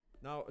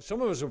Now,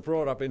 some of us were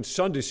brought up in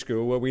Sunday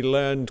school where we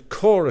learned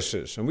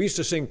choruses, and we used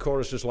to sing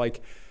choruses like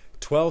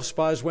 12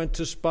 spies went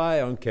to spy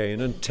on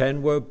Canaan,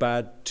 10 were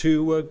bad,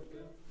 2 were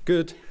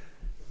good.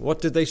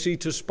 What did they see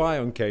to spy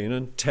on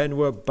Canaan? 10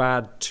 were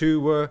bad,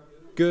 2 were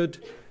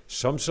good.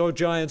 Some saw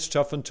giants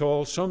tough and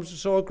tall, some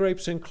saw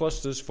grapes in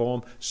clusters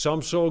form,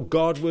 some saw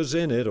God was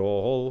in it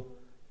all.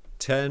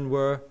 10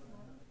 were,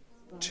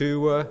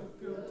 2 were.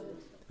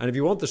 And if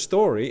you want the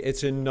story,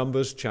 it's in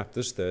Numbers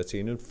chapters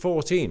 13 and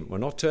 14. We're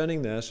not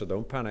turning there, so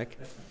don't panic.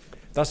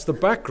 That's the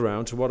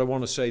background to what I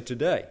want to say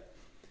today.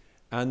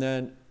 And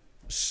then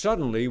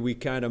suddenly we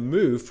kind of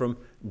move from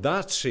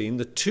that scene.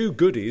 The two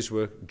goodies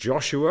were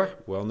Joshua,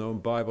 well-known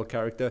Bible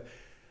character,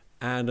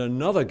 and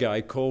another guy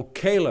called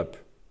Caleb.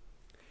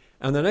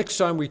 And the next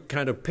time we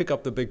kind of pick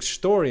up the big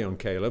story on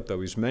Caleb,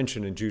 though he's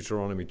mentioned in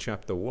Deuteronomy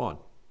chapter 1,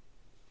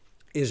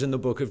 is in the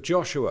book of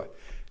Joshua.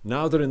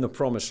 Now they're in the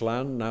promised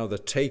land, now they're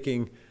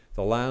taking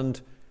the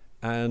land,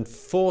 and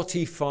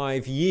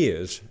 45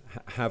 years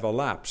have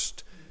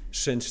elapsed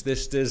since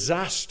this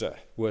disaster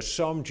where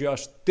some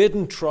just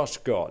didn't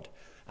trust God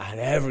and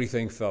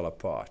everything fell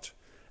apart.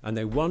 And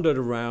they wandered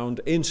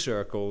around in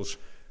circles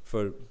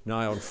for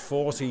nigh on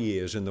 40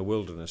 years in the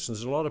wilderness. And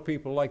there's a lot of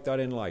people like that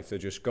in life. They're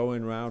just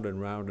going round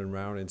and round and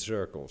round in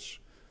circles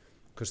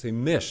because they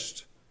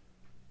missed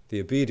the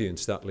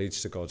obedience that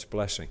leads to God's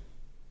blessing.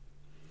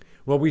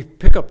 Well, we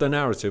pick up the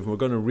narrative, and we're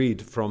going to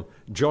read from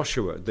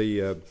Joshua.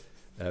 The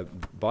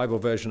Bible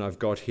version I've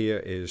got here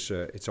is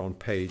it's on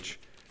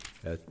page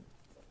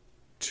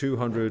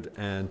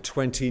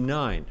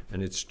 229,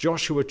 and it's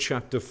Joshua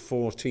chapter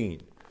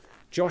 14.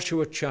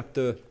 Joshua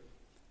chapter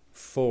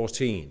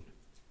 14,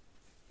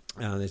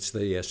 and it's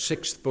the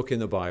sixth book in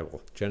the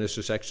Bible.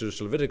 Genesis, Exodus,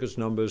 Leviticus,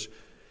 Numbers,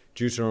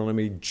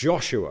 Deuteronomy,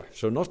 Joshua.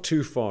 So not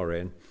too far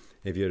in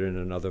if you're in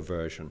another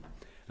version.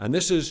 And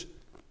this is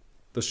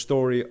the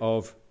story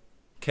of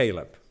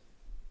Caleb.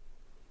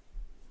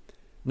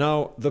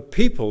 Now the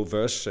people,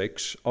 verse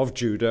 6, of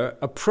Judah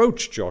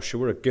approached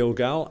Joshua at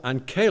Gilgal,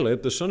 and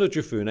Caleb, the son of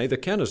Jephunneh, the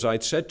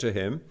Kenizzite, said to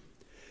him,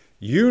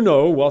 "You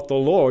know what the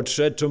Lord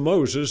said to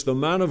Moses, the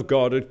man of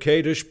God, at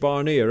Kadesh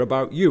Barnea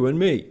about you and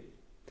me.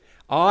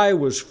 I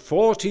was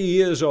 40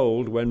 years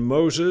old when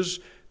Moses,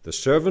 the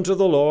servant of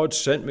the Lord,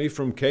 sent me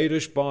from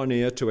Kadesh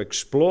Barnea to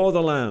explore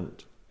the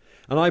land,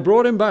 and I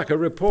brought him back a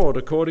report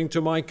according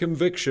to my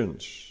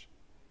convictions.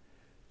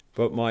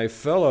 But my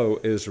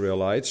fellow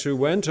Israelites who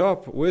went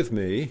up with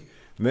me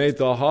made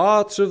the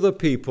hearts of the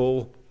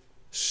people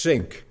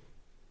sink.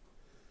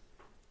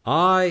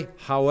 I,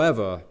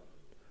 however,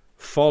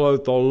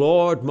 followed the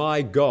Lord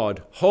my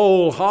God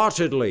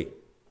wholeheartedly.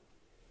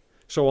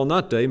 So on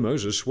that day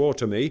Moses swore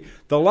to me,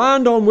 the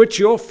land on which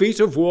your feet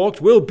have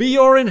walked will be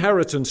your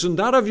inheritance and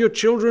that of your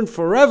children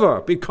forever,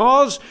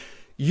 because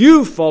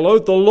you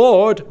followed the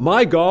Lord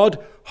my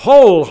God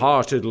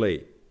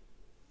wholeheartedly.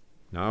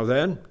 Now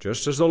then,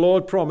 just as the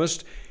Lord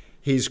promised,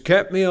 he's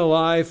kept me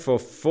alive for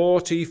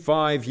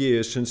 45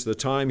 years since the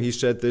time he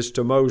said this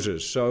to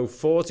Moses. So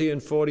 40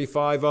 and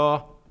 45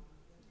 are?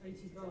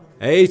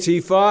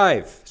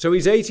 85. So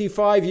he's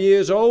 85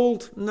 years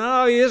old?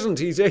 No, he isn't.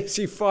 He's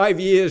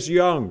 85 years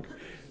young.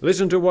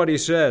 Listen to what he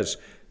says.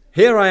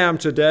 Here I am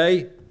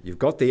today. You've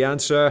got the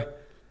answer.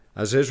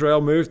 As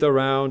Israel moved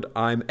around,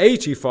 I'm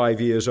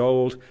 85 years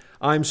old.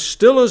 I'm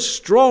still as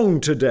strong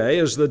today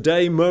as the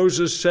day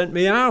Moses sent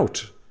me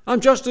out. I'm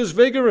just as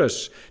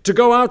vigorous to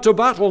go out to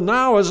battle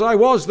now as I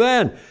was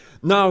then.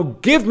 Now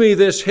give me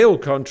this hill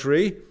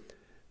country,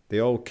 the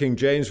old King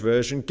James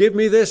Version, give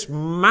me this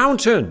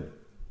mountain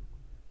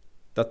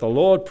that the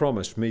Lord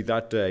promised me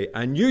that day.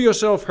 And you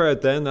yourself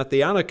heard then that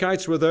the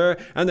Anakites were there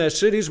and their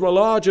cities were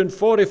large and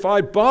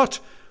fortified, but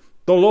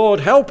the Lord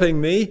helping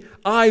me,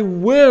 I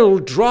will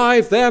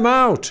drive them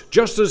out,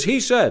 just as he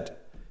said.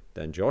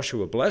 Then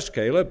Joshua blessed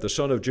Caleb, the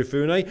son of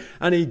Jephunneh,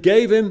 and he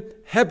gave him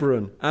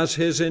Hebron as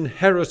his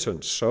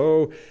inheritance.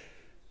 So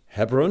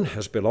Hebron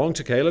has belonged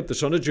to Caleb, the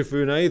son of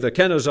Jephunneh, the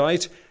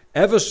Kenizzite,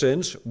 ever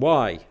since.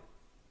 Why?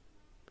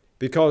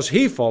 Because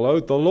he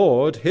followed the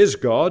Lord, his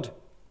God,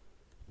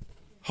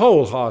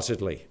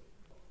 wholeheartedly.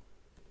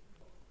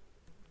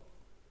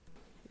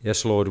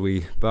 Yes, Lord,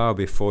 we bow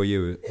before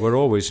you. We're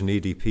always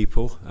needy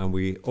people, and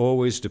we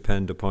always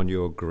depend upon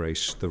your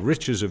grace, the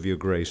riches of your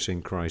grace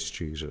in Christ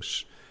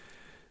Jesus.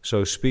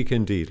 So speak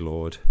indeed,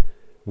 Lord.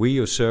 We,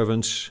 your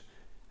servants,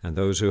 and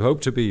those who hope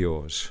to be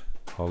yours,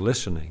 are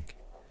listening.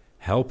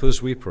 Help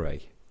us, we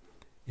pray.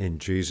 In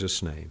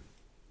Jesus' name,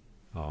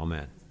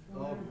 amen.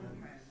 Amen.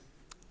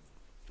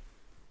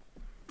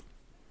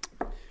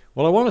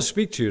 Well, I want to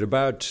speak to you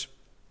about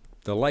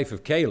the life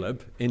of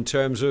Caleb in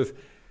terms of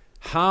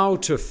how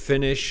to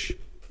finish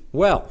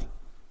well.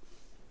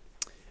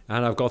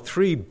 And I've got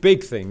 3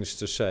 big things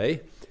to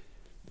say,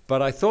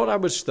 but I thought I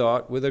would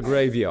start with a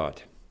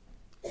graveyard.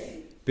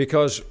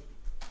 Because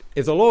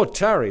if the Lord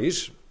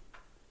tarries,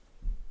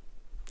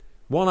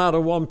 1 out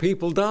of 1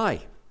 people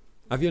die.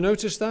 Have you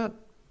noticed that?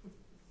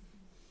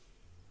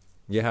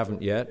 You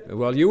haven't yet.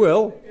 Well, you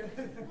will.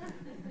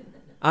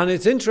 And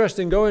it's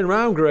interesting going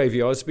around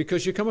graveyards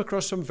because you come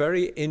across some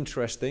very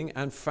interesting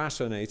and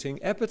fascinating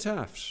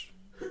epitaphs.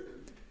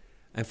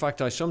 In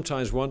fact, I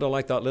sometimes wonder,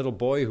 like that little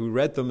boy who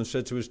read them and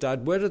said to his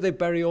dad, where do they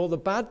bury all the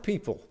bad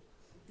people?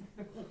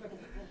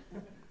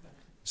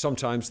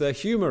 Sometimes they're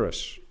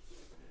humorous.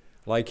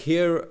 Like,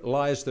 here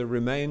lies the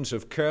remains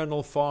of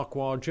Colonel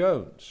Farquhar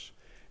Jones,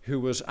 who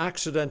was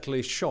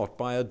accidentally shot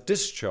by a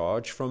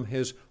discharge from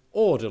his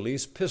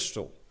orderly's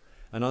pistol.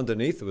 And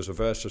underneath there was a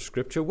verse of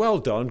scripture, well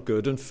done,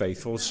 good and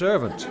faithful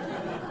servant.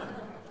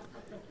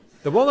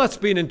 The one that's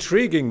been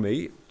intriguing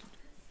me,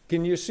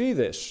 can you see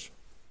this?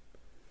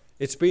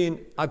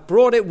 I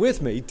brought it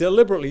with me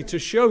deliberately to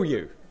show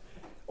you.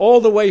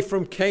 All the way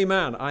from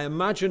Cayman. I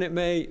imagine it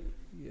may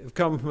have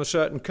come from a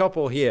certain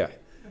couple here.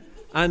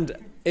 And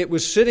it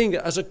was sitting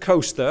as a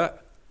coaster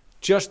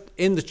just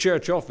in the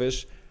church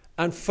office,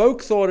 and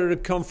folk thought it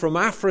had come from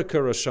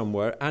Africa or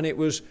somewhere, and it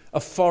was a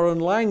foreign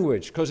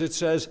language, because it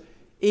says,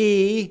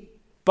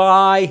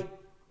 by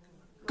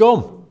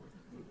gum.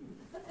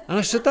 And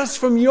I said, that's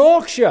from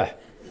Yorkshire.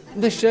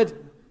 And they said,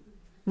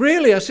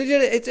 really? I said, yeah,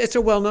 it's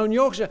a well-known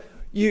Yorkshire.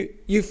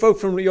 You folk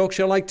from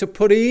Yorkshire like to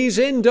put E's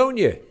in, don't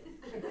you?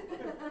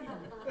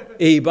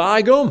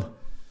 By gum.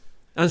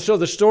 And so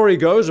the story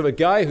goes of a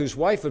guy whose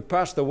wife had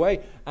passed away,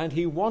 and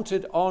he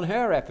wanted on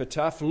her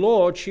epitaph,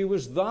 Lord, she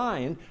was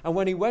thine. And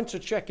when he went to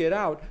check it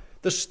out,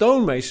 the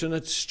stonemason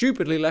had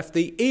stupidly left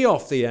the E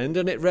off the end,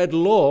 and it read,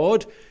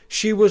 Lord,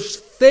 she was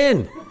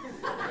thin.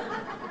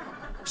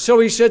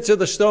 So he said to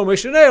the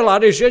stonemason, hey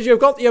lad, he said,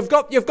 you've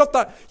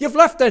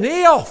left an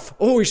E off.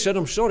 Oh, he said,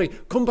 I'm sorry,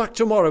 come back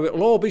tomorrow,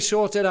 it'll all be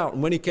sorted out.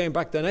 And when he came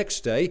back the next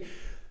day,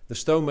 the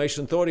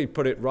stonemason thought he'd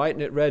put it right,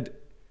 and it read,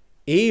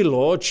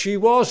 Lord, she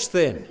was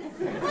thin.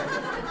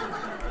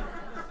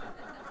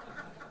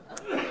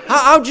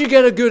 How'd you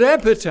get a good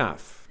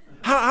epitaph?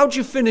 How'd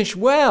you finish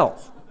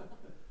well?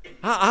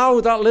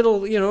 How that little,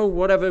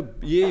 whatever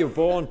year you're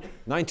born,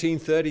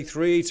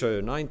 1933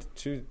 to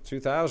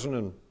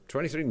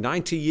 2023,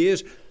 90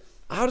 years,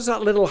 how does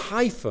that little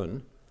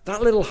hyphen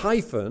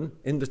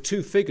in the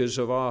two figures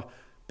of our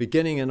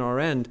beginning and our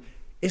end,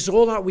 is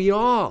all that we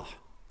are.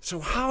 So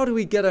how do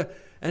we get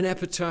an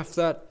epitaph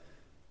that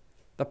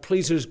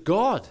pleases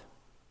God?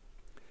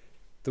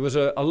 There was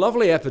a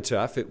lovely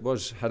epitaph. It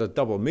had a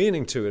double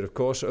meaning to it, of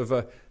course, of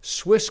a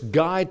Swiss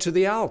guide to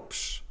the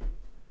Alps.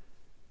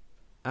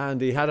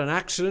 And he had an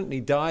accident and he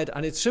died,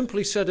 and it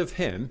simply said of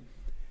him,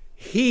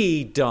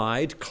 he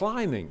died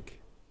climbing.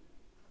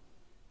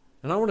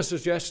 And I want to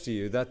suggest to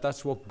you that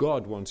that's what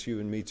God wants you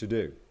and me to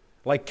do.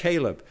 Like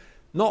Caleb,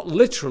 not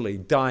literally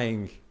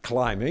dying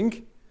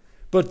climbing,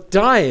 but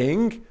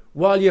dying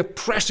while you're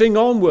pressing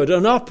onward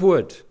and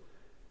upward.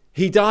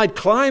 He died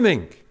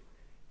climbing.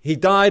 He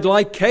died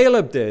like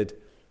Caleb did,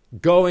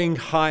 going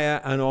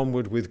higher and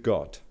onward with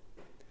God.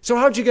 So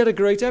how'd you get a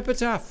great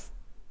epitaph?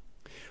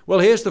 Well,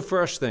 here's the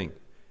first thing.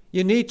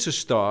 You need to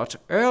start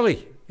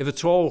early, if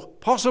it's all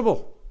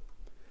possible.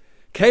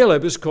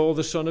 Caleb is called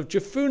the son of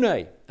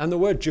Jephunneh, and the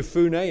word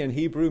Jephunneh in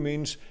Hebrew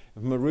means,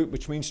 from a root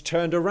which means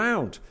turned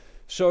around.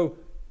 So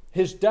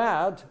his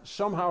dad,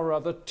 somehow or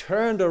other,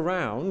 turned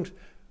around,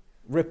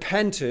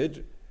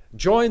 repented,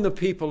 joined the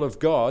people of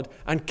God,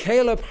 and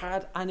Caleb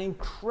had an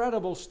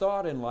incredible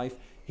start in life.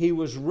 He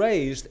was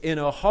raised in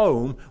a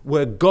home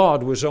where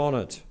God was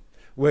honored,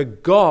 where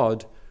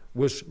God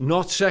was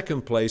not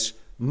second place,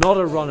 not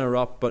a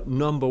runner-up, but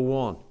number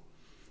one.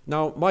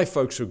 Now, my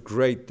folks were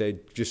great.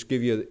 They'd just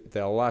give you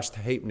their last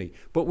halfpenny.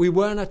 But we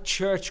weren't a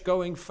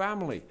church-going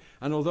family.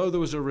 And although there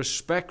was a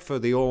respect for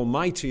the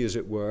Almighty, as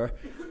it were,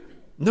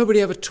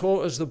 nobody ever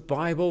taught us the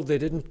Bible. They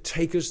didn't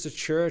take us to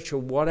church or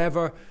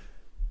whatever.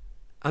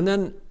 And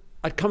then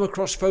I'd come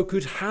across folk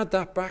who'd had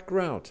that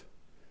background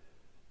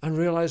and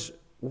realized,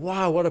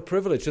 wow, what a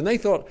privilege. And they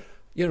thought,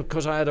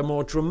 because I had a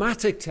more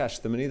dramatic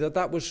testimony,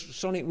 that was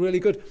something really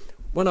good.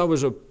 When I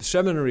was a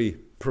seminary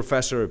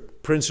professor,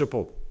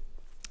 principal,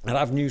 I'd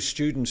have new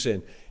students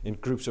in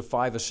groups of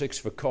 5 or 6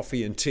 for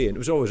coffee and tea. And it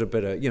was always a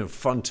bit of,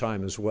 fun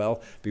time as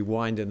well, be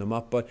winding them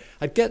up. But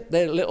I'd get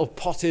their little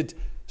potted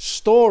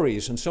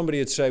stories, and somebody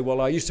would say,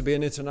 well, I used to be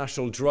an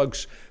international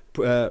drugs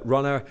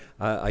runner.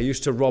 I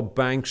used to rob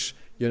banks.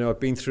 I've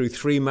been through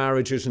 3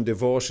 marriages and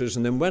divorces.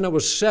 And then when I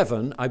was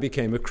 7, I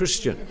became a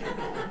Christian.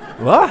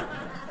 What?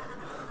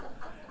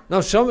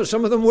 Now, some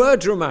of them were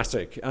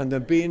dramatic, and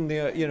they've been,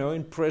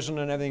 in prison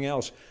and everything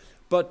else.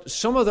 But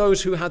some of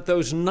those who had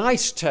those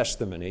nice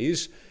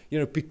testimonies,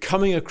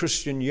 becoming a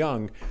Christian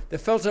young, they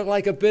felt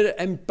like a bit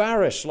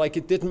embarrassed, like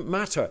it didn't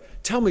matter.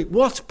 Tell me,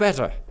 what's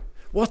better?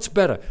 What's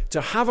better, to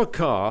have a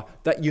car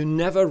that you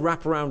never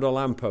wrap around a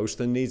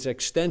lamppost and needs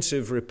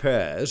extensive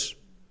repairs,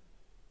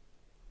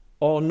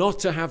 or not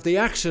to have the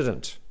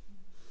accident?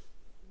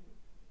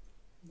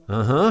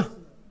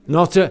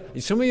 Not to.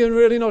 Some of you are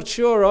really not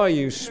sure, are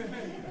you,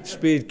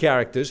 speed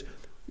characters?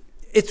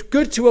 It's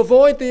good to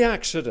avoid the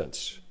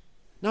accidents.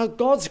 Now,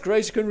 God's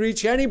grace can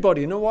reach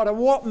anybody, no matter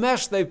what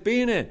mess they've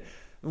been in.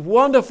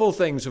 Wonderful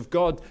things of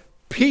God,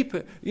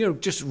 people,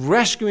 just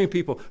rescuing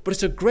people. But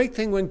it's a great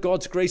thing when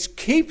God's grace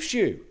keeps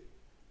you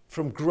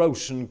from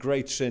gross and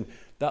great sin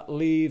that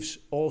leaves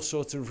all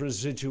sorts of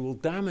residual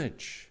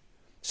damage.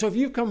 So if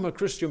you come from a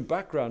Christian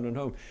background and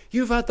home,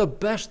 you've had the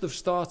best of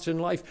starts in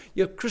life.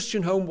 Your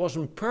Christian home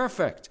wasn't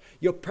perfect.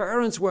 Your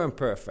parents weren't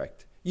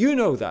perfect. You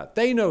know that.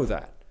 They know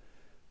that.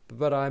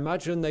 But I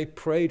imagine they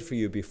prayed for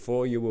you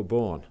before you were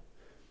born.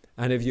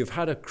 And if you've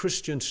had a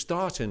Christian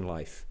start in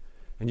life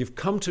and you've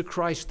come to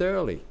Christ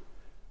early,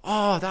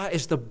 that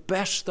is the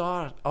best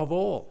start of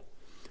all.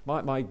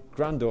 My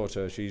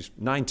granddaughter, she's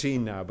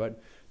 19 now,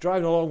 but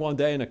driving along one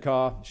day in a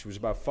car, she was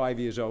about 5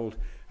 years old,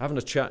 having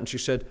a chat, and she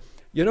said,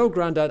 "You know,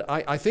 Granddad,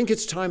 I think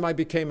it's time I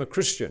became a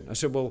Christian." I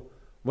said, "Well,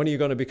 when are you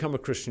going to become a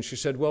Christian?" She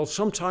said, "Well,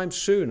 sometime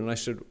soon." And I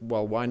said,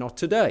 "Well, why not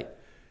today?"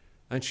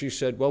 And she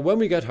said, "Well, when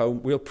we get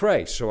home, we'll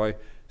pray." So I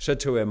said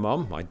to her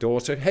mum, my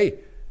daughter, "Hey,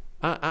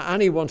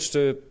 Annie wants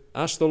to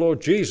ask the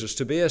Lord Jesus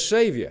to be her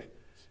Saviour.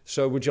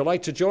 So would you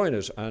like to join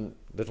us?" And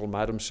little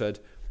madam said,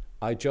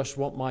 "I just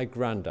want my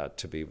granddad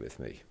to be with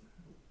me."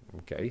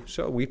 Okay,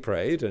 so we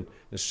prayed, and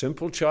in a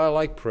simple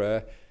childlike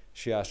prayer,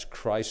 she asked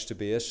Christ to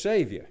be her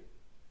Saviour.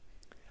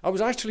 I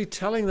was actually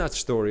telling that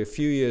story a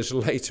few years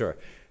later,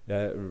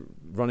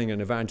 running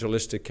an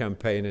evangelistic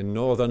campaign in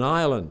Northern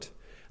Ireland.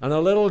 And a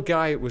little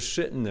guy was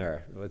sitting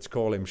there, let's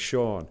call him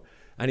Sean,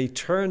 and he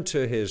turned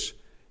to his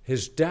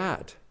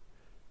dad,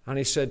 and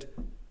he said,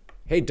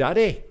 "Hey,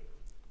 Daddy,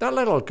 that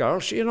little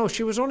girl,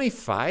 she was only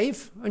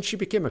 5, and she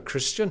became a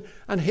Christian,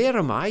 and here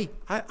am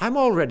I'm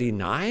already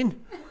 9.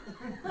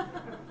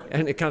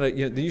 And it kind of,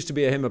 there used to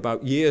be a hymn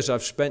about years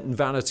I've spent in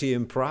vanity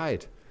and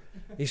pride.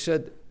 He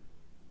said,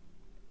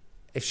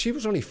 "If she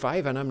was only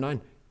 5 and I'm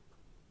 9,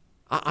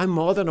 I'm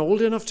more than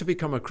old enough to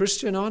become a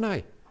Christian, aren't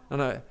I?"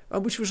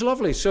 And which was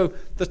lovely. So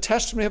the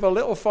testimony of a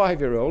little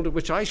 5-year-old,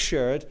 which I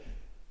shared,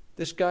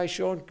 this guy,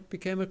 Sean,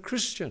 became a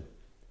Christian.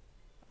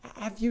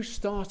 Have you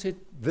started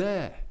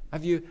there?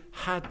 Have you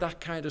had that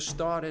kind of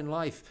start in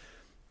life?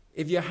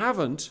 If you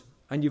haven't,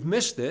 and you've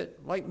missed it,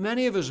 like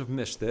many of us have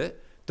missed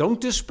it, don't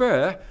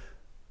despair,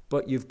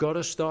 but you've got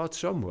to start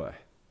somewhere.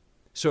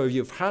 So if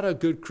you've had a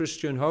good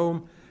Christian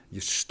home, you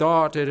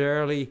started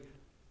early,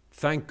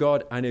 thank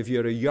God. And if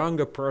you're a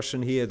younger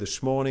person here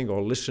this morning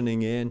or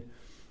listening in,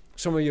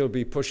 some of you will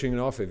be pushing it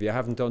off if you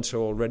haven't done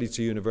so already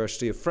to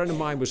university. A friend of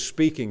mine was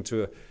speaking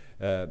to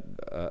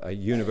a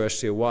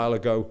university a while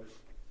ago,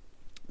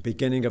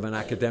 beginning of an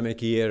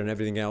academic year and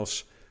everything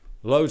else,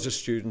 loads of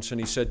students, and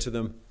he said to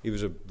them, he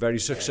was a very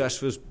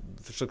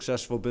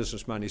successful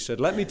businessman, he said,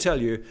 "Let me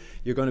tell you,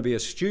 you're going to be a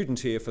student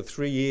here for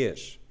 3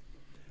 years.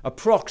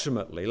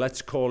 Approximately,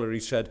 let's call it," he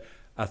said,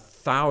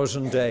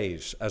 1,000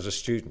 days as a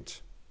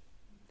student.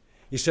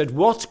 He said,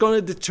 "What's going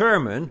to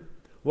determine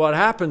what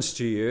happens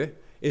to you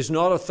is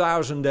not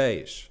 1,000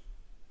 days.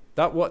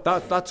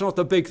 That's not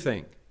the big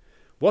thing.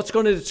 What's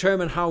going to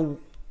determine how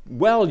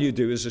well you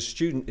do as a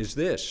student is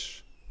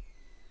this.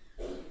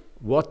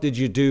 What did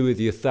you do with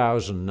your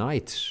 1,000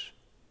 nights?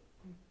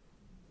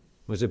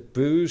 Was it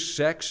booze,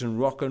 sex, and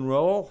rock and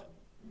roll?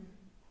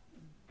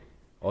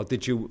 Or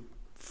did you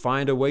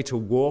find a way to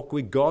walk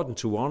with God and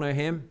to honor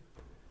Him?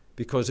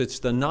 Because it's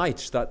the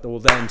nights that will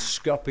then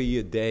scupper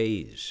your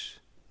days."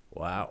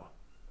 Wow.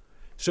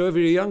 So if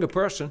you're a younger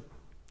person,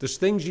 there's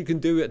things you can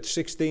do at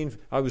 16.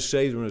 I was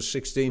saved when I was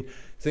 16.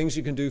 Things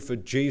you can do for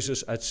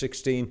Jesus at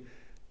 16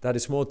 that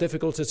it's more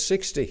difficult at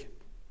 60.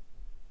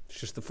 It's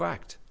just the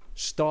fact.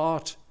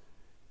 Start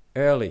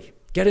early.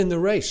 Get in the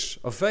race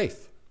of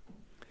faith.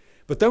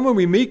 But then when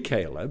we meet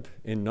Caleb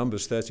in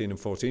Numbers 13 and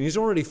 14, he's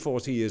already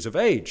 40 years of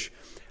age.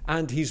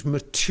 And he's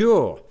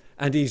mature.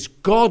 And he's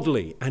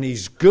godly. And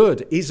he's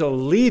good. He's a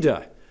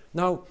leader.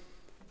 Now,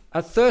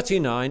 at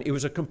 39, he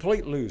was a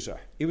complete loser.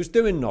 He was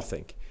doing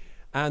nothing.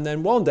 And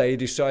then one day he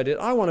decided,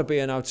 I want to be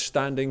an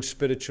outstanding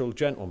spiritual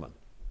gentleman.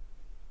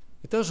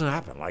 It doesn't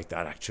happen like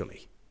that,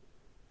 actually.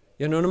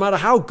 No matter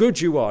how good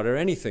you are or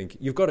anything,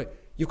 you've got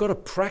to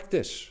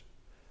practice.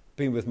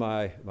 Been with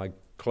my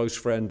close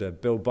friend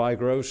Bill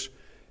Bygroves,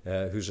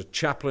 who's a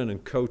chaplain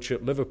and coach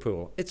at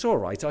Liverpool. It's all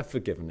right, I've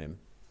forgiven him.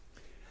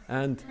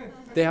 And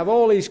they have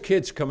all these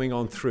kids coming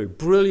on through,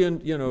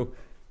 brilliant,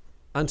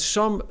 and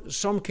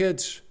some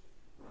kids,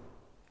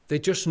 they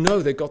just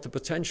know they've got the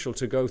potential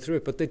to go through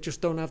it, but they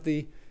just don't have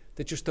the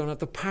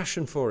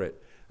passion for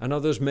it. And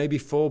others maybe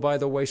fall by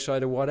the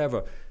wayside or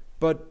whatever.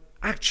 But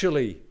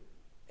actually,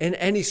 in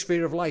any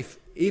sphere of life,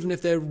 even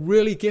if they're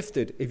really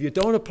gifted, if you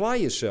don't apply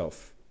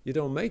yourself, you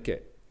don't make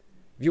it.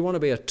 If you want to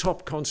be a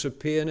top concert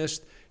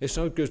pianist, it's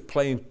not just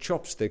playing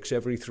chopsticks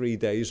every 3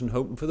 days and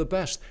hoping for the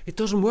best. It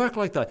doesn't work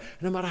like that.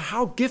 And no matter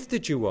how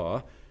gifted you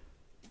are,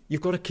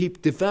 you've got to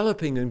keep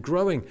developing and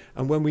growing.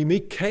 And when we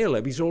meet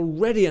Caleb, he's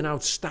already an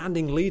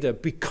outstanding leader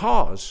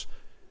because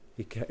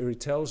he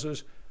tells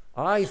us,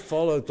 I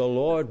followed the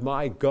Lord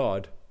my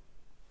God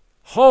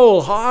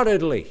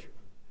wholeheartedly.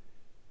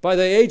 By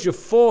the age of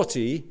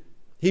 40,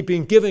 he'd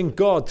been giving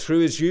God through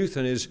his youth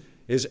and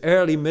his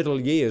early middle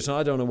years. And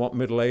I don't know what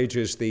middle age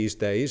is these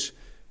days.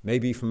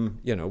 Maybe from,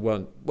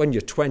 when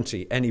you're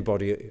 20,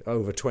 anybody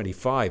over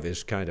 25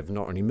 is kind of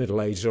not only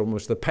middle age,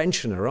 almost the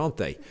pensioner, aren't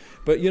they?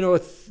 But,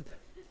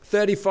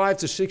 35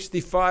 to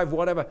 65,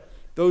 whatever,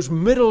 those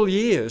middle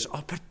years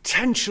are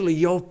potentially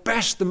your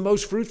best and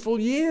most fruitful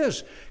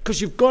years because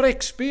you've got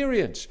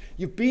experience.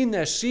 You've been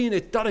there, seen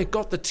it, done it,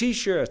 got the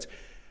T-shirt.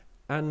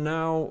 And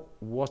now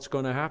what's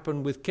going to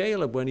happen with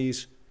Caleb when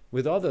he's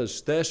with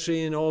others? They're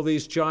seeing all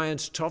these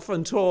giants tough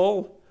and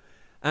tall.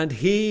 And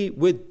he,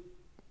 with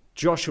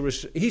Joshua,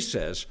 he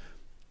says,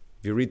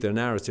 if you read the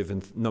narrative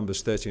in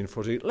Numbers 13 and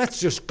 14, let's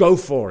just go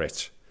for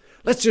it.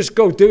 Let's just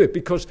go do it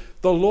because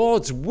the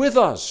Lord's with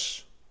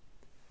us.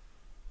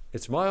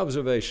 It's my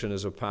observation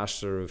as a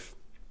pastor of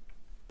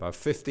about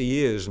 50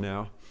 years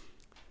now.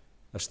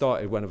 I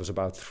started when I was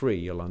about 3,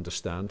 you'll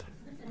understand.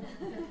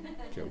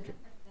 Joking.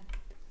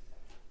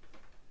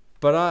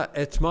 But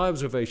it's my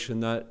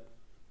observation that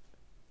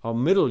our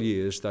middle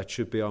years, that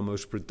should be our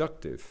most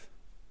productive,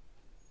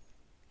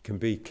 can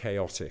be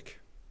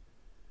chaotic.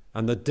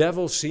 And the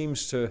devil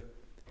seems to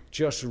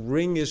just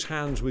wring his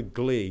hands with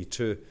glee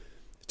to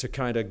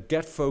kind of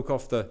get folk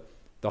off the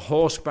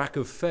horseback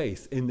of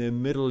faith in their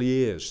middle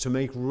years, to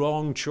make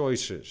wrong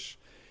choices.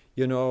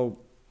 You know,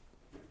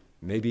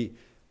 maybe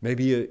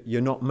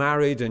you're not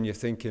married and you're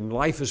thinking,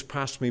 life has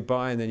passed me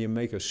by, and then you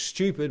make a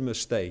stupid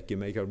mistake, you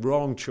make a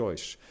wrong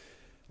choice.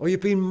 Or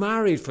you've been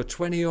married for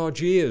 20-odd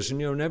years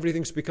and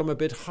everything's become a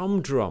bit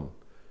humdrum.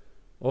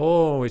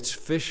 Oh, it's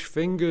fish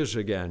fingers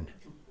again.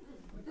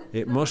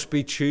 It must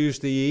be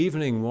Tuesday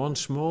evening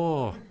once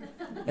more.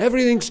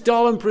 Everything's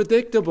dull and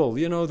predictable.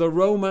 The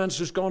romance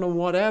has gone and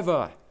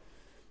whatever.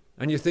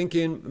 And you're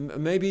thinking,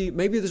 maybe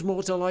there's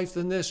more to life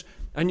than this.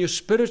 And your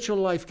spiritual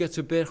life gets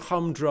a bit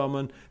humdrum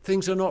and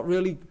things are not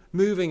really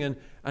moving and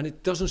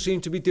it doesn't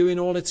seem to be doing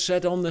all it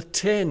said on the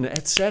tin,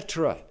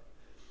 etc.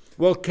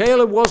 Well,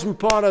 Caleb wasn't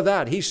part of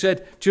that. He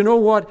said, do you know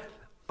what?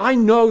 I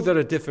know there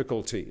are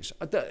difficulties.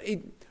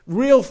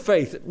 Real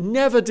faith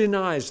never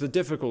denies the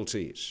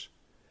difficulties.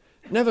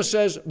 Never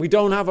says we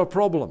don't have a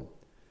problem.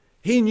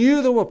 He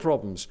knew there were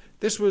problems.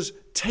 This was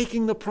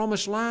taking the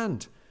promised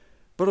land.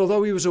 But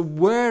although he was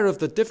aware of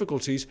the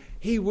difficulties,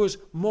 he was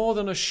more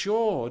than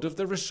assured of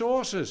the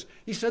resources.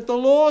 He said, the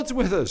Lord's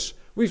with us.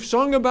 We've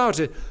sung about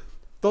it.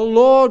 The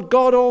Lord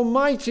God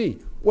Almighty.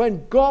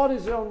 When God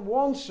is on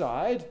one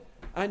side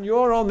and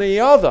you're on the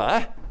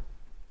other,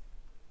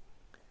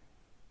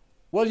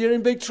 well, you're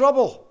in big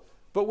trouble.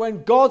 But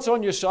when God's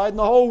on your side and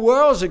the whole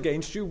world's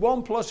against you,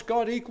 1 plus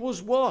God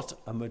equals what?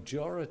 A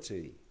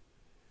majority.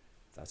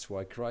 That's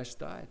why Christ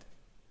died.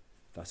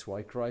 That's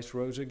why Christ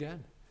rose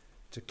again.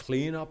 To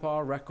clean up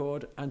our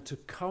record and to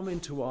come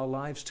into our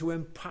lives to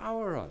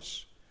empower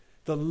us.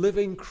 The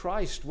living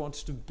Christ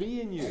wants to be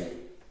in you,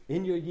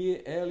 in your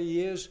early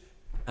years,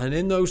 and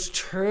in those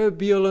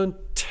turbulent,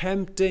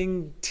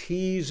 tempting,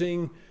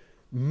 teasing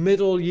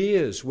middle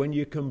years when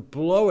you can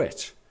blow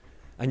it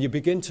and you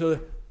begin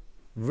to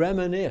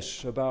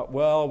reminisce about,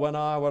 well, when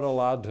I was a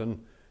lad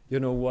and,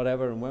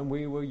 whatever, and when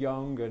we were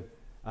young,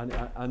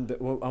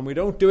 and we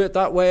don't do it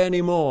that way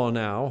anymore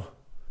now.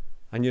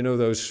 And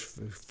those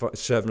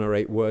 7 or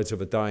 8 words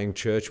of a dying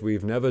church,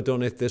 we've never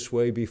done it this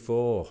way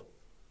before.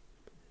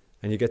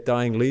 And you get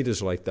dying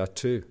leaders like that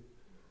too.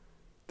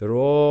 They're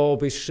all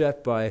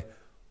beset by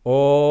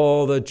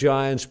all the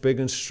giants big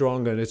and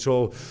strong, and it's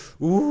all,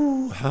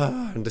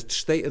 and the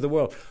state of the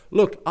world.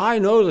 Look, I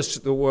know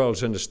the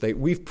world's in a state.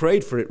 We've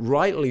prayed for it,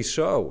 rightly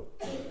so.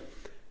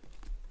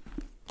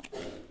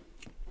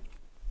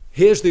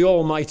 Here's the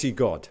Almighty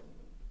God.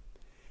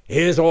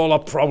 Here's all the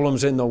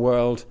problems in the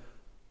world.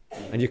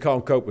 And you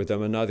can't cope with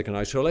them, and neither can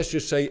I. So let's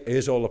just say,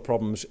 here's all the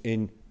problems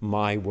in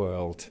my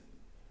world.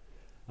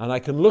 And I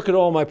can look at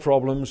all my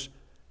problems,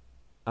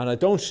 and I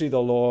don't see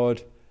the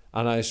Lord,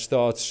 and I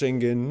start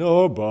singing,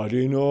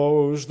 nobody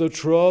knows the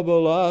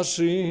trouble I've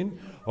seen.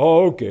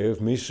 Oh,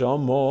 give me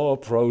some more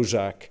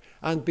Prozac.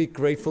 And be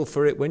grateful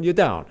for it when you're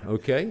down,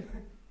 okay?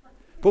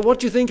 But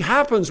what do you think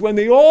happens when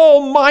the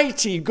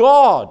Almighty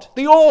God,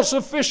 the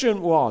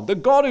all-sufficient one, the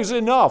God who's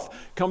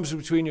enough, comes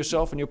between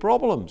yourself and your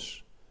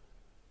problems?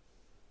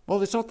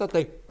 Well, it's not that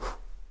they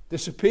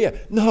disappear.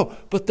 No,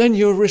 but then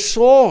you're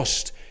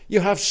resourced.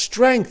 You have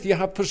strength. You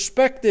have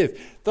perspective.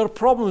 There are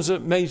problems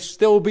that may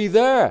still be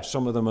there.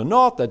 Some of them are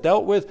not. They're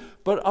dealt with.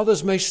 But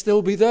others may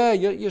still be there.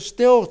 You're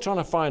still trying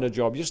to find a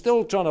job. You're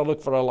still trying to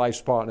look for a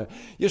life partner.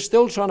 You're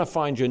still trying to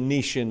find your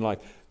niche in life.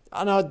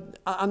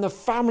 And the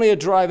family are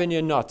driving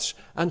you nuts.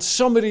 And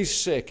somebody's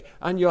sick.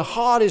 And your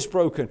heart is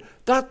broken.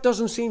 That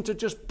doesn't seem to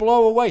just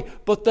blow away.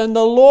 But then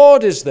the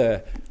Lord is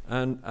there.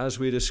 And as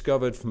we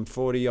discovered from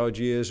 40-odd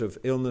years of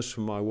illness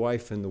from my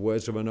wife, in the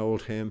words of an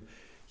old hymn,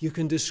 you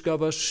can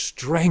discover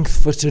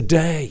strength for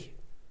today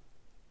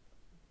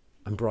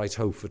and bright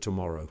hope for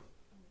tomorrow.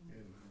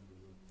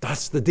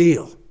 That's the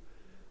deal.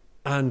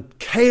 And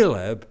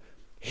Caleb,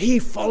 he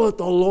followed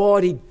the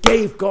Lord. He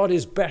gave God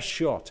his best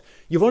shot.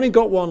 You've only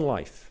got one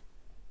life.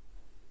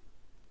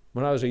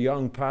 When I was a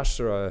young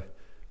pastor, I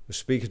was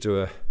speaking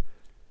to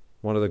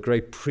one of the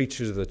great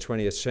preachers of the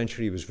 20th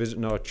century. He was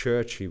visiting our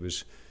church. He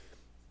was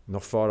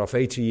not far off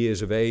 80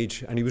 years of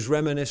age, and he was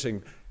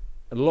reminiscing,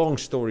 a long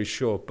story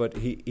short, but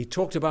he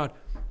talked about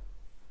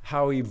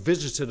how he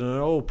visited an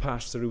old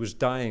pastor who was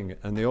dying,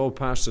 and the old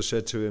pastor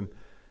said to him,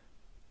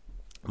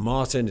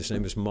 Martin, his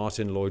name is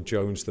Martin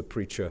Lloyd-Jones, the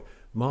preacher.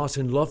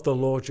 Martin, love the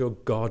Lord your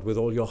God with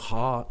all your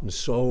heart and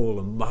soul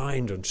and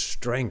mind and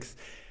strength.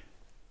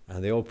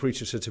 And the old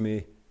preacher said to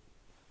me,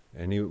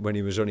 and when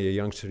he was only a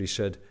youngster, he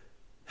said,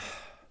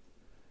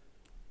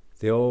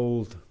 the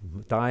old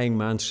dying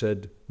man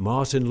said,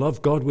 Martin,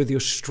 love God with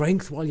your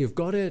strength while you've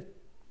got it.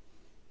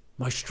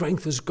 My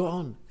strength is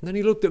gone. And then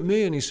he looked at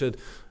me and he said,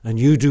 and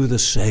you do the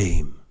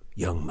same,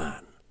 young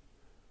man.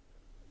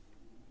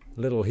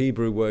 The little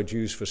Hebrew word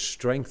used for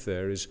strength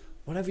there is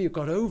whatever you've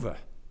got over.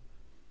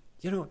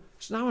 You know,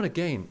 it's now and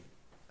again,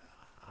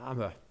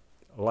 I'm a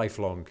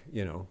lifelong,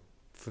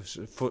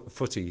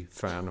 footy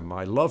fan, and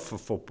my love for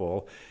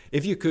football.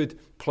 If you could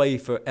play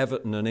for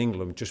Everton and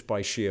England just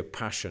by sheer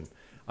passion,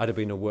 I'd have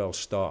been a world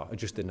star. I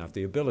just didn't have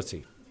the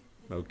ability.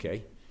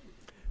 Okay.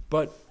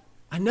 But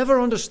I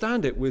never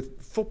understand it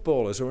with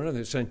footballers or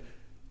anything, saying,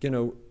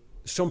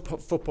 some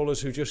footballers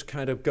who just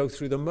kind of go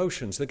through the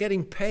motions. They're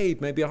getting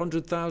paid maybe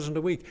 $100,000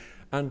 a week.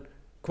 And,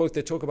 quote,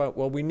 they talk about,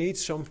 well, we need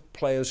some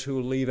players who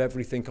will leave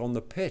everything on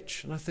the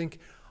pitch. And I think,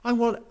 I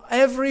want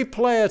every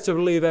player to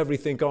leave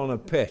everything on a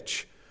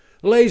pitch.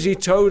 Lazy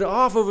toad,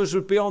 half of us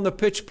would be on the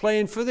pitch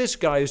playing for this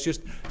guy who's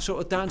just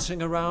sort of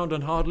dancing around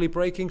and hardly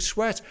breaking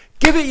sweat.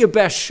 Give it your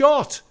best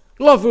shot.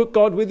 Love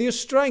God with your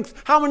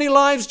strength. How many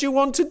lives do you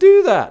want to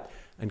do that?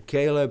 And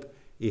Caleb,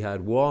 he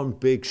had one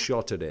big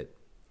shot at it,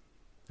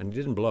 and he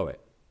didn't blow it.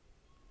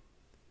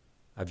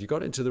 Have you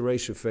got into the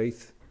race of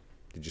faith?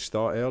 Did you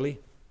start early?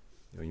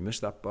 You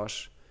missed that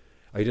bus.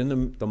 Are you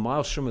in the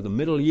maelstrom of the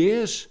middle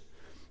years?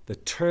 The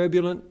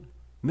turbulent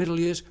middle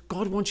years?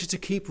 God wants you to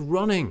keep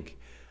running.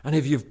 And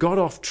if you've got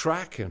off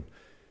track and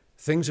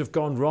things have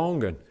gone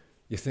wrong and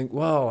you think,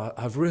 well,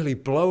 I've really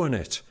blown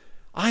it.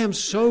 I am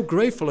so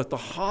grateful. At the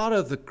heart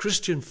of the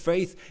Christian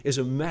faith is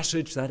a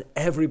message that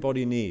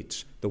everybody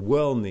needs, the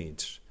world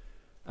needs,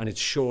 and it's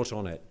short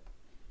on it.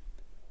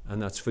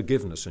 And that's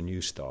forgiveness, a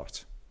new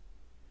start.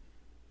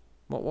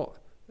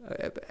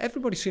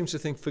 Everybody seems to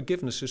think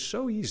forgiveness is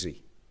so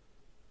easy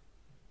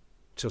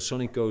till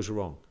something goes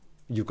wrong.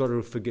 You've got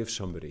to forgive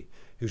somebody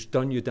who's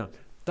done you down.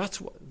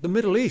 That's what, the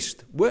Middle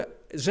East. Where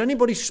is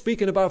anybody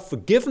speaking about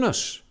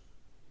forgiveness?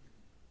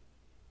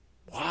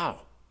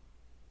 Wow.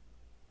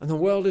 And the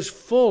world is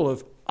full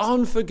of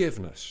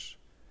unforgiveness.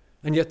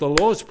 And yet the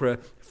Lord's Prayer,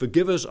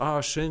 forgive us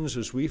our sins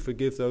as we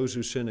forgive those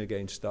who sin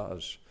against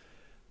us.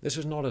 This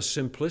is not a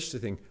simplistic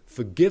thing.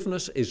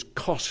 Forgiveness is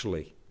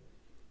costly.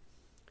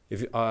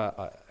 If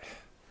I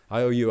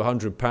owe you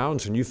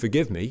 £100 and you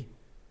forgive me,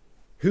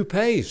 who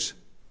pays?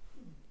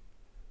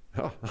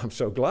 Oh, I'm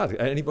so glad.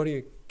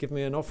 Anybody give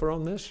me an offer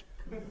on this?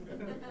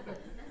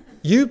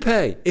 You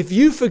pay. If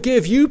you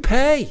forgive, you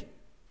pay.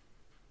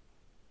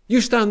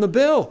 You stand the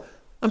bill.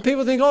 And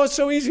people think, oh, it's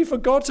so easy for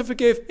God to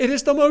forgive. It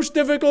is the most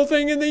difficult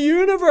thing in the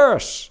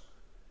universe.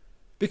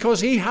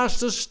 Because he has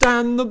to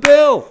stand the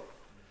bill.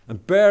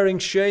 And bearing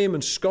shame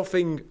and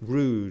scoffing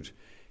rude,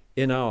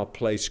 in our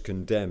place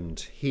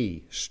condemned,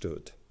 he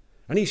stood.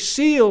 And he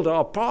sealed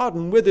our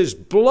pardon with his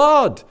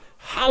blood.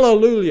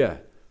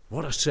 Hallelujah.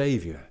 What a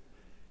Savior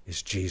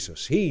is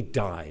Jesus. He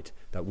died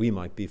that we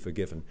might be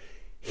forgiven.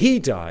 He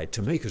died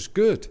to make us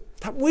good,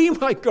 that we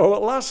might go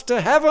at last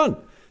to heaven,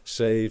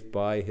 saved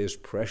by his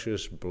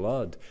precious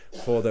blood.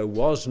 For there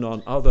was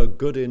none other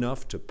good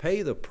enough to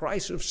pay the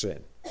price of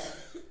sin.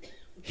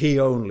 He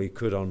only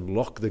could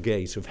unlock the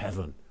gate of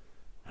heaven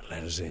and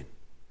let us in.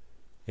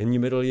 In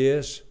your middle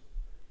years,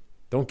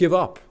 don't give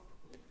up.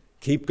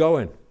 Keep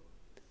going.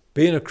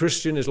 Being a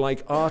Christian is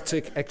like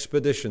Arctic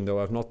expedition, though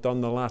I've not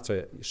done the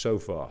latter so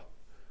far.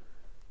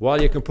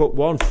 While you can put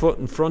one foot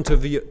in front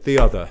of the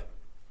other,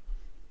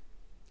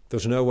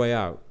 there's no way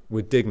out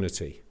with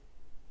dignity.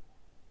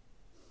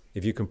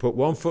 If you can put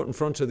one foot in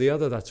front of the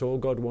other, that's all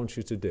God wants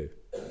you to do.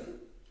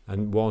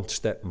 And one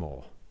step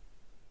more.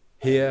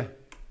 Here,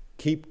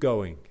 keep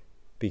going.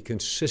 Be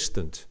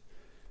consistent.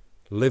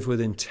 Live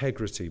with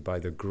integrity by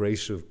the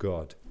grace of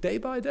God, day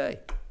by day.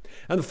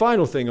 And the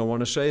final thing I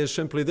want to say is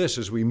simply this,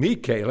 as we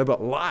meet Caleb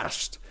at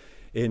last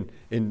in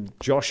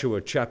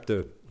Joshua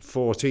chapter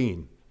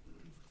 14.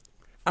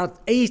 At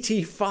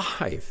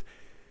 85,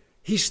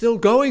 he's still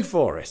going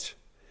for it.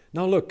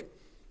 Now look,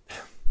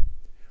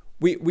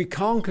 we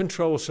can't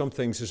control some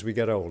things as we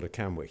get older,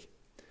 can we?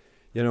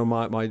 You know,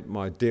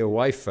 my dear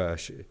wife,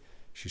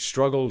 she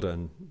struggled,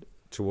 and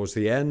towards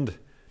the end,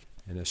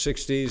 in her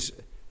 60s,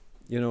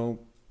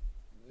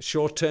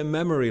 short-term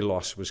memory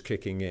loss was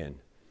kicking in.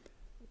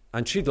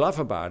 And she'd laugh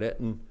about it,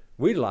 and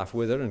we'd laugh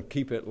with her and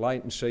keep it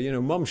light and say,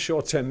 Mum's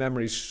short-term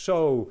memory is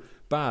so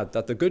bad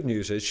that the good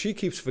news is she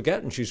keeps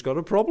forgetting she's got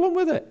a problem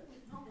with it.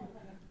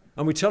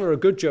 And we tell her a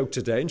good joke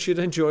today, and she'd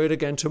enjoy it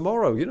again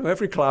tomorrow.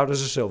 Every cloud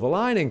has a silver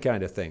lining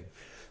kind of thing.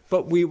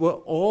 But we were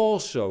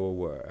also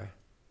aware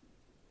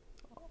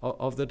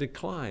of the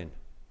decline.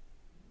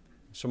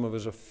 Some of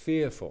us are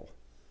fearful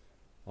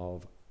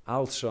of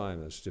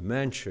Alzheimer's,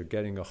 dementia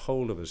getting a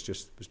hold of us.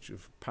 Just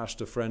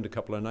passed a friend a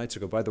couple of nights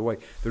ago. By the way,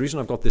 the reason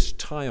I've got this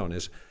tie on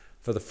is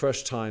for the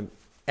first time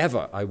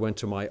ever I went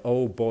to my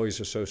old boys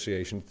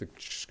association. The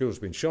school's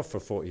been shut for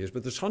 40 years,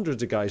 but there's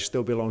hundreds of guys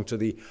still belong to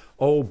the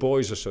old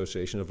boys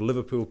association of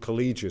Liverpool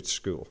Collegiate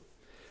School.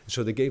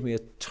 So they gave me a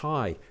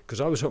tie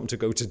because I was hoping to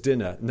go to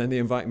dinner, and then they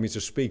invited me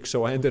to speak,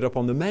 so I ended up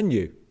on the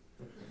menu.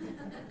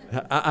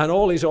 And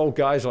all these old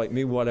guys like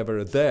me, whatever,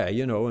 are there,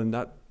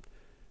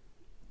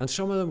 and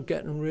some of them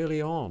getting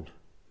really on.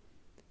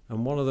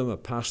 And one of them, a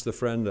pastor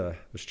friend I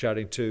was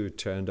chatting to,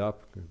 turned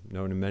up,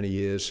 known him many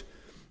years,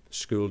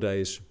 school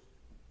days.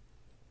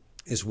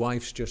 His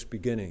wife's just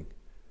beginning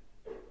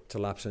to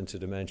lapse into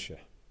dementia.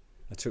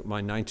 I took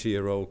my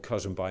 90-year-old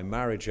cousin by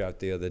marriage out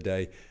the other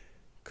day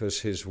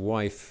because his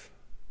wife,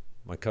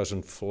 my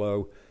cousin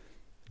Flo,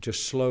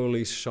 just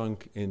slowly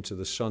sunk into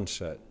the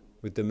sunset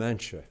with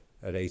dementia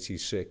at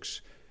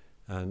 86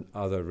 and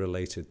other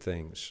related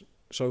things.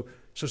 So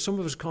some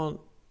of us can't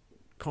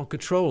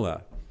control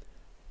that.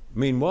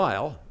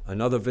 Meanwhile,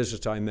 another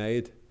visit I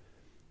made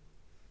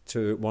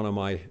to one of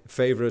my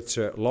favourite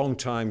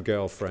long-time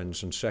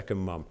girlfriends and second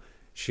mum.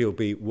 She'll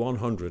be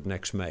 100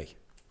 next May.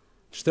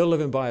 Still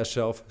living by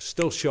herself,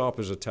 still sharp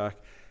as a tack,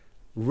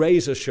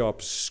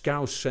 razor-sharp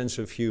Scouse sense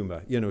of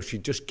humour. She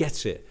just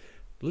gets it.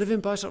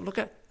 Living by herself, look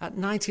at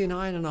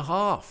 99 and a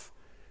half.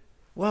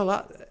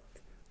 Well,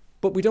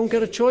 but we don't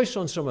get a choice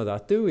on some of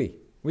that, do we?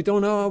 We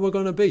don't know how we're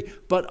going to be.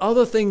 But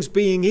other things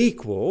being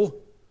equal,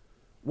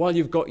 while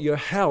you've got your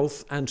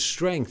health and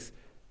strength,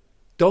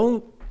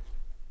 don't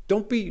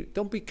be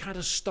kind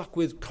of stuck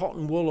with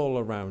cotton wool all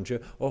around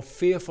you or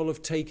fearful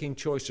of taking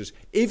choices.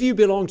 If you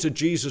belong to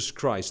Jesus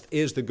Christ,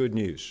 here's the good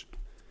news.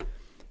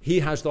 He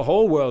has the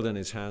whole world in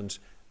his hands,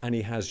 and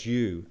he has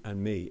you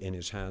and me in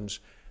his hands.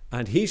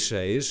 And he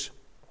says,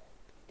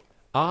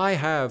 I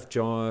have,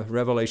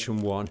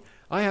 Revelation 1,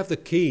 I have the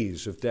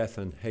keys of death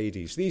and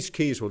Hades. These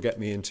keys will get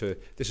me into,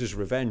 this is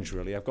revenge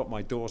really. I've got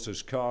my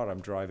daughter's car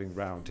I'm driving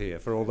round here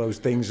for all those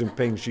things and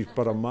things she's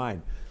put on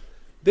mine.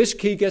 This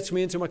key gets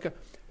me into my car.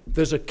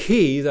 There's a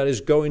key that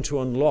is going to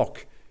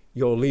unlock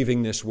your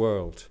leaving this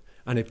world.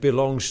 And it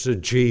belongs to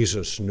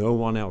Jesus, no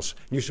one else.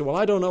 And you say, well,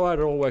 I don't know how it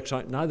all works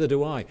out. Neither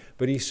do I.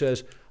 But he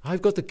says,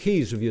 I've got the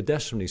keys of your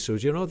destiny. So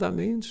do you know what that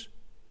means?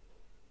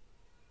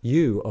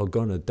 You are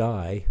going to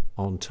die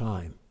on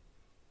time.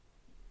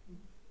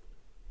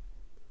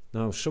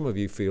 Now, some of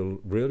you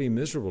feel really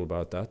miserable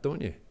about that, don't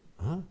you?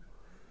 Huh?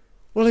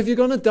 Well, if you're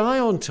going to die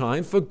on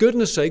time, for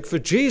goodness sake, for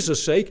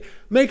Jesus' sake,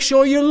 make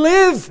sure you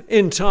live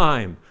in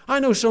time. I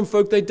know some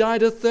folk, they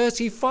died at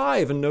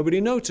 35 and nobody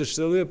noticed.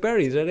 So they were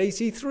buried at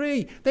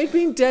 83. They've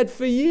been dead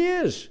for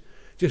years.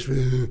 Just,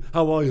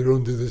 how are you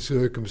under the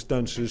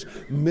circumstances?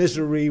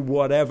 Misery,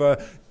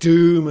 whatever,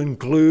 doom and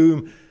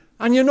gloom.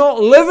 And you're not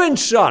living,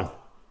 son.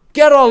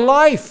 Get a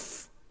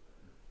life.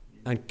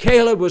 And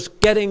Caleb was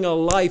getting a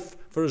life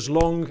for as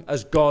long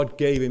as God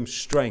gave him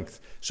strength.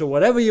 So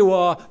whatever you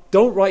are,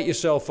 don't write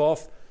yourself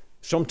off.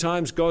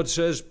 Sometimes God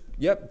says,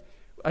 yep,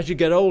 as you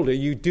get older,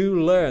 you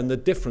do learn the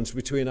difference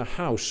between a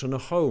house and a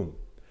home.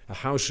 A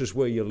house is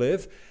where you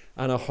live,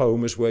 and a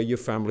home is where your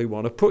family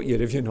want to put you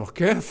if you're not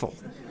careful.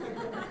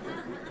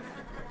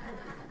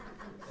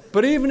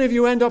 But even if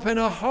you end up in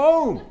a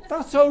home,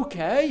 that's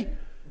okay.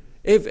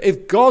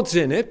 If God's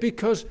in it,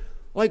 because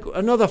like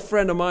another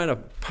friend of mine, a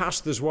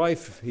pastor's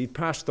wife, he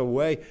passed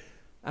away,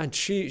 and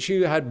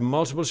she had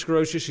multiple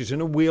sclerosis. She's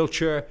in a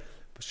wheelchair,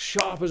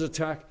 sharp as a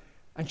tack.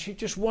 And she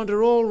just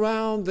wandered all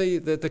around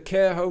the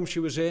care home she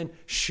was in,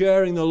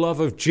 sharing the love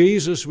of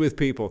Jesus with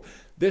people.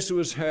 This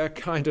was her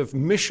kind of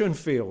mission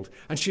field.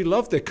 And she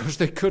loved it because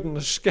they couldn't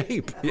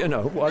escape,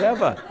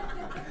 whatever.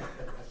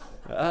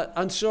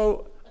 And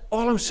so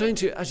all I'm saying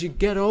to you, as you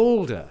get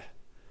older,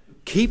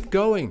 keep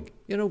going.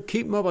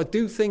 Keep mobile.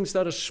 Do things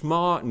that are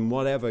smart and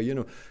whatever.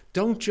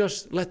 Don't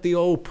just let the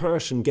old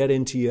person get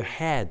into your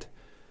head.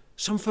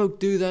 Some folk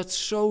do that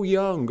so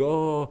young.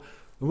 Oh,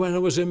 when I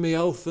was in my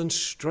health and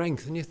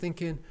strength. And you're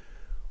thinking,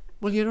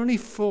 well, you're only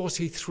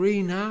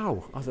 43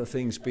 now, other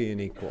things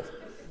being equal.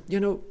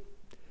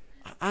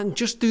 And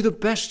just do the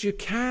best you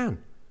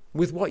can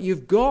with what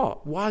you've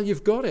got while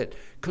you've got it.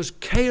 Because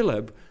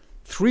Caleb,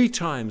 3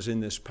 times in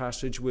this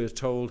passage, we're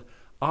told,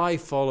 he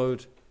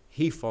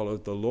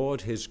followed the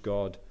Lord his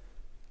God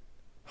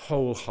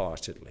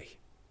wholeheartedly.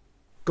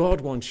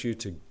 God wants you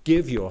to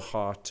give your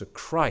heart to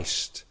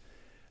Christ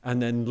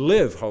and then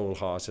live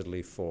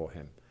wholeheartedly for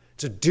him.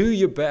 To do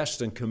your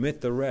best and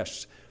commit the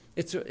rest.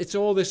 It's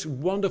all this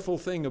wonderful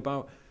thing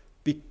about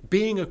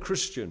being a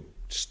Christian,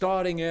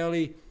 starting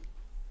early,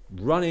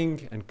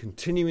 running and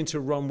continuing to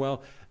run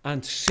well,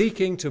 and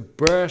seeking to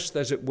burst,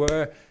 as it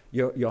were,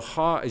 your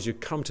heart as you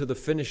come to the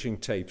finishing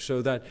tape,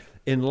 so that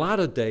in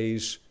latter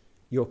days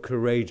you're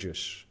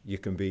courageous. You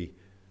can be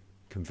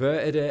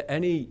converted at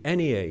any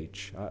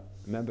age. I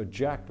remember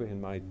Jack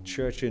in my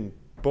church in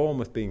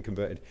Bournemouth being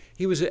converted.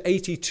 He was at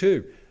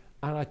 82.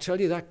 And I tell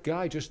you, that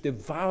guy just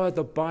devoured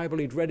the Bible.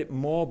 He'd read it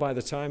more by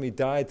the time he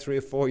died 3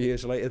 or 4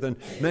 years later than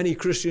many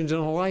Christians in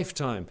a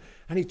lifetime.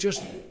 And he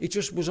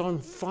just was on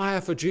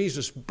fire for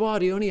Jesus,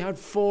 but he only had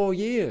 4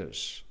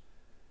 years.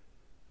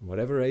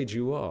 Whatever age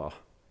you are,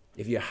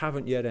 if you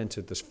haven't yet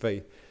entered this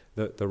faith,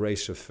 the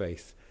race of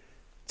faith,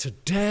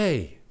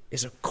 today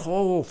is a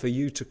call for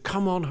you to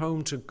come on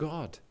home to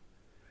God.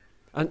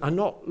 And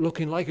not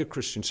looking like a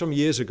Christian. Some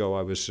years ago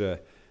I was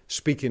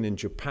speaking in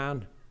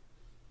Japan,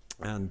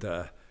 and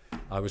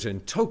I was in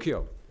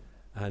Tokyo,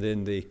 and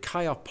in the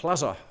Kaya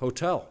Plaza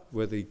Hotel,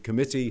 where the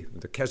committee,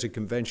 the Keswick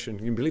Convention,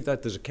 can you believe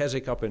that? There's a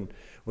Keswick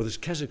there's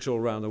Keswicks all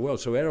around the world.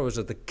 So here I was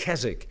at the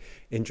Keswick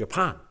in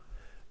Japan.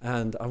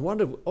 And I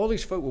wondered, all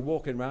these folk were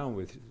walking around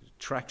with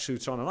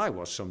tracksuits on, and I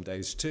was some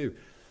days too.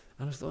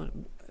 And I thought,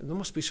 there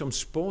must be some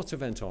sports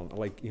event on,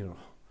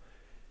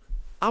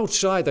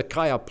 outside the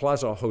Kaya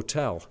Plaza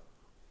Hotel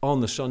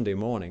on the Sunday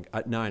morning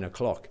at 9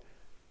 o'clock,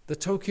 the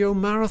Tokyo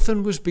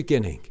Marathon was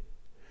beginning.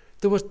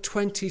 There were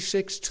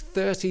 26,000 to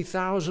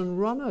 30,000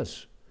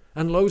 runners,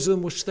 and loads of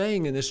them were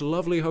staying in this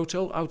lovely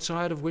hotel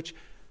outside of which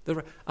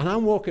and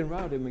I'm walking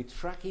around in my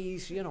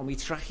trackies, my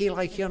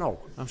trackie,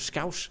 I'm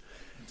Scouse.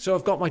 So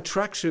I've got my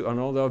tracksuit on,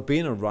 although I've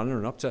been a runner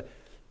and up to,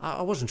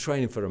 I wasn't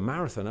training for a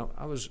marathon.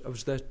 I was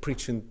there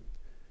preaching,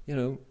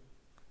 the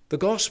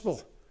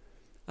gospel.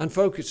 And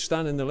folk would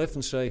stand in the lift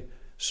and say,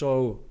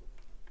 so,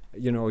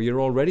 you're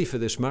all ready for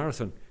this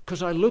marathon?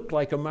 Because I looked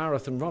like a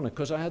marathon runner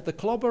because I had the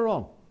clobber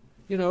on.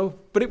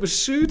 But it was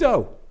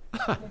pseudo.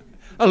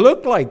 I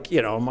looked like,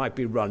 I might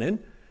be running,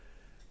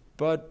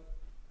 but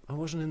I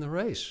wasn't in the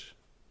race.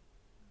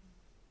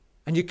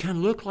 And you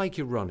can look like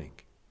you're running.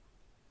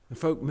 And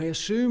folk may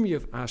assume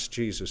you've asked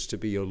Jesus to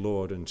be your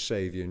Lord and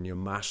Savior and your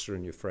master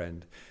and your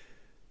friend.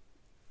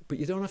 But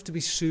you don't have to be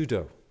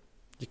pseudo.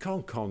 You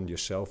can't con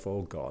yourself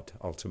or God,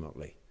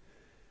 ultimately.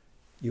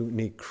 You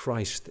need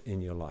Christ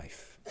in your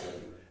life.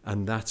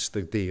 And that's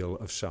the deal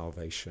of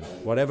salvation.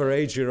 Whatever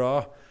age you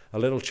are, a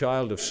little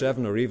child of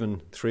 7 or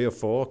even 3 or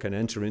 4 can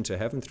enter into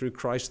heaven through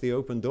Christ, the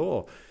open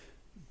door.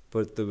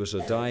 But there was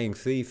a dying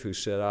thief who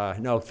said,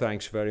 no,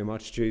 thanks very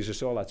much,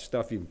 Jesus, all that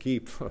stuff you can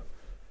keep.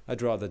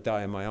 I'd rather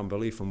die in my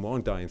unbelief. And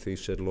one dying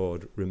thief said,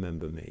 Lord,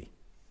 remember me.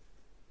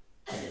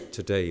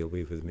 Today you'll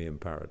be with me in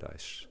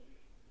paradise.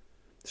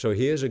 So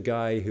here's a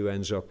guy who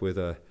ends up with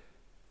a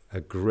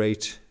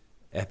great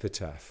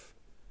epitaph.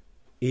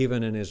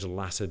 Even in his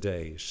latter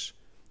days,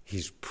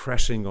 he's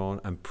pressing on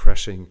and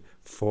pressing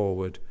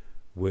forward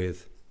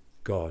with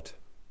God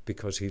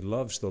because he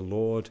loves the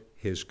Lord,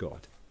 his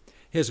God.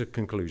 Here's a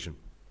conclusion.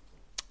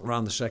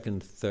 Around the 2nd,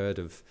 3rd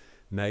of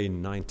May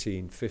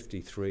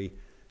 1953,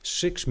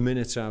 6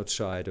 minutes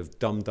outside of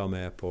Dum Dum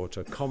Airport,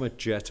 a Comet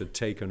jet had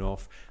taken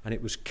off, and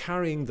it was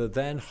carrying the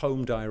then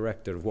Home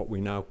Director of what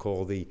we now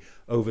call the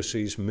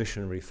Overseas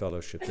Missionary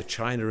Fellowship, the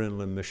China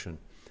Inland Mission,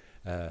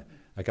 a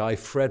guy,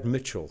 Fred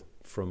Mitchell,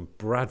 from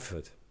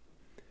Bradford,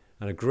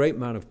 and a great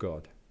man of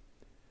God.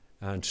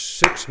 And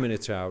 6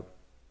 minutes out,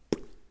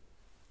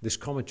 this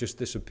comet just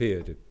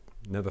disappeared. It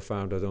never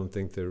found, I don't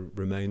think, the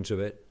remains of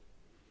it.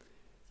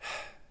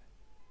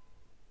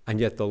 And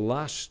yet the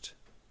last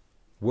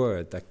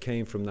word that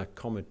came from that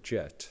comet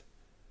jet,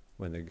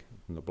 when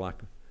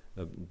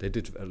they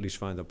did at least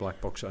find the black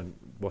box and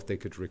what they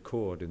could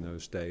record in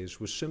those days,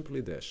 was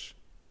simply this: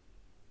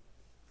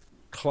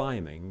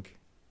 climbing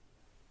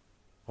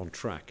on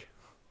track.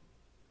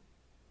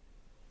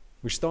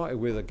 We started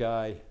with a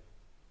guy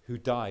who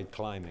died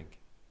climbing.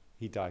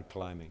 He died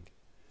climbing.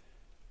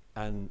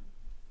 And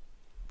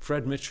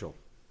Fred Mitchell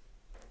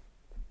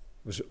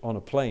was on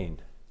a plane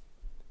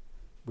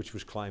which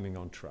was climbing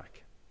on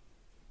track.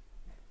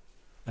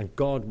 And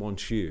God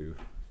wants you,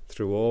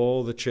 through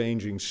all the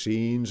changing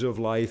scenes of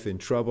life, in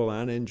trouble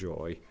and in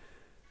joy,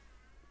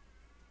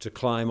 to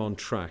climb on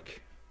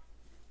track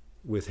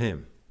with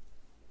him.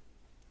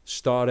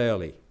 Start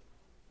early.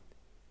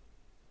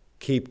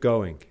 Keep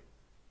going.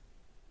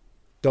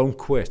 Don't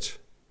quit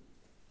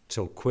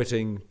till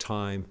quitting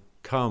time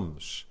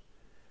comes.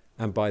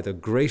 And by the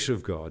grace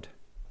of God,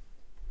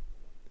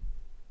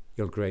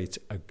 you'll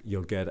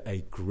get a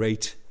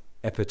great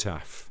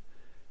epitaph.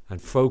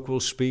 And folk will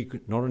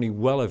speak not only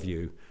well of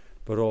you,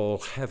 but all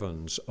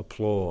heaven's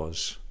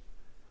applause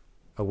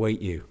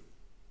await you.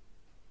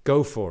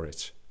 Go for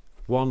it.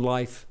 One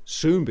life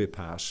soon be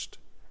past.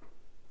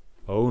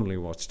 Only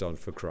what's done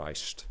for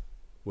Christ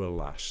will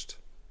last.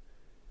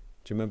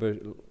 Do you remember,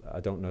 I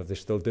don't know if they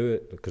still do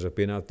it because I've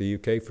been out the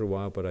UK for a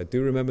while, but I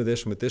do remember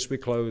this, and with this we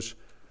close.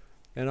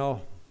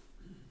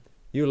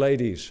 You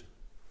ladies,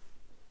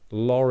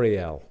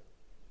 L'Oreal.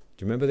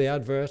 Do you remember the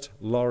advert?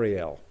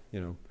 L'Oreal,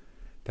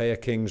 pay a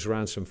king's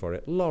ransom for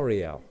it.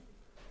 L'Oreal,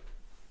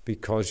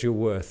 because you're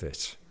worth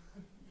it.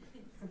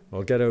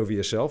 Well, get over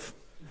yourself.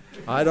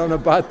 I don't know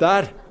about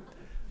that,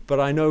 but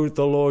I know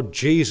the Lord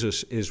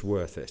Jesus is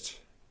worth it.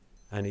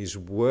 And he's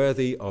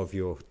worthy of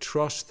your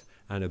trust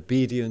and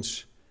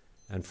obedience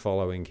and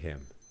following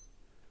him.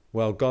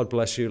 Well, God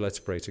bless you. Let's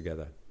pray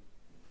together.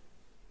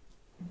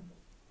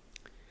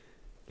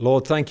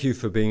 Lord, thank you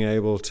for being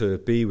able to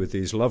be with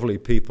these lovely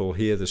people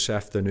here this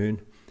afternoon.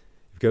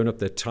 You've given up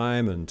their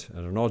time and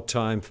an odd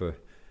time for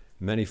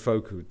many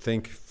folk who would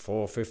think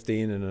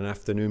 4:15 in an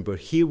afternoon, but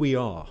here we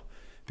are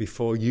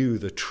before you,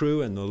 the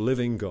true and the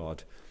living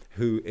God,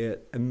 who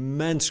at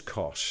immense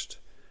cost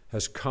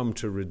has come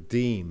to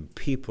redeem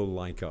people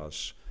like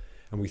us.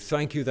 And we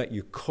thank you that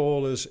you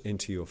call us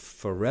into your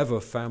forever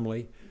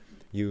family.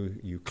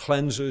 You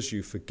cleanse us,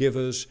 you forgive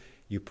us,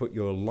 you put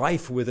your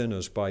life within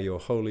us by your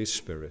Holy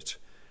Spirit.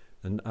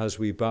 And as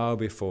we bow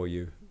before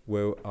you,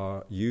 where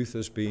our youth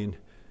has been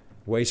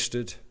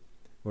wasted,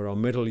 where our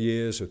middle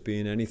years have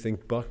been anything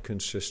but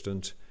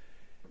consistent,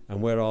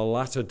 and where our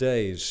latter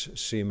days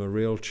seem a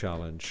real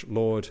challenge,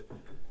 Lord,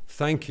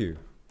 thank you.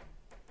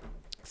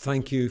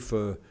 Thank you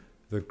for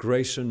the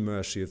grace and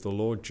mercy of the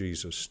Lord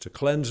Jesus to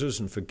cleanse us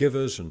and forgive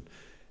us and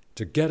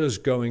to get us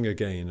going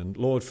again. And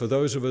Lord, for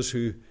those of us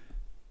who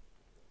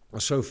are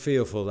so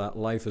fearful that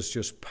life has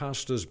just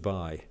passed us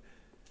by,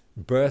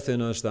 birth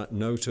in us that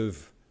note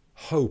of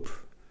hope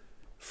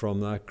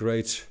from that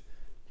great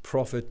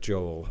prophet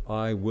Joel.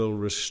 I will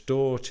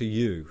restore to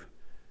you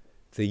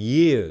the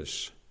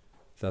years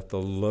that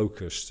the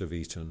locusts have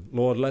eaten.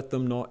 Lord, let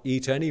them not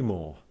eat any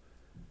more.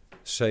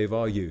 Save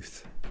our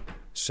youth,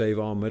 save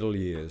our middle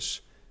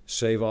years,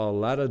 save our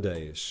latter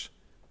days,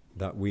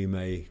 that we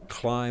may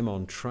climb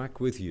on track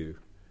with you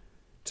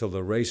till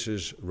the race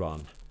is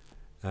run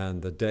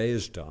and the day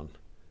is done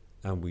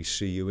and we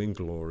see you in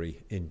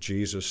glory. In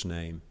Jesus'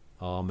 name,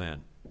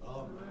 amen.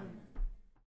 Amen.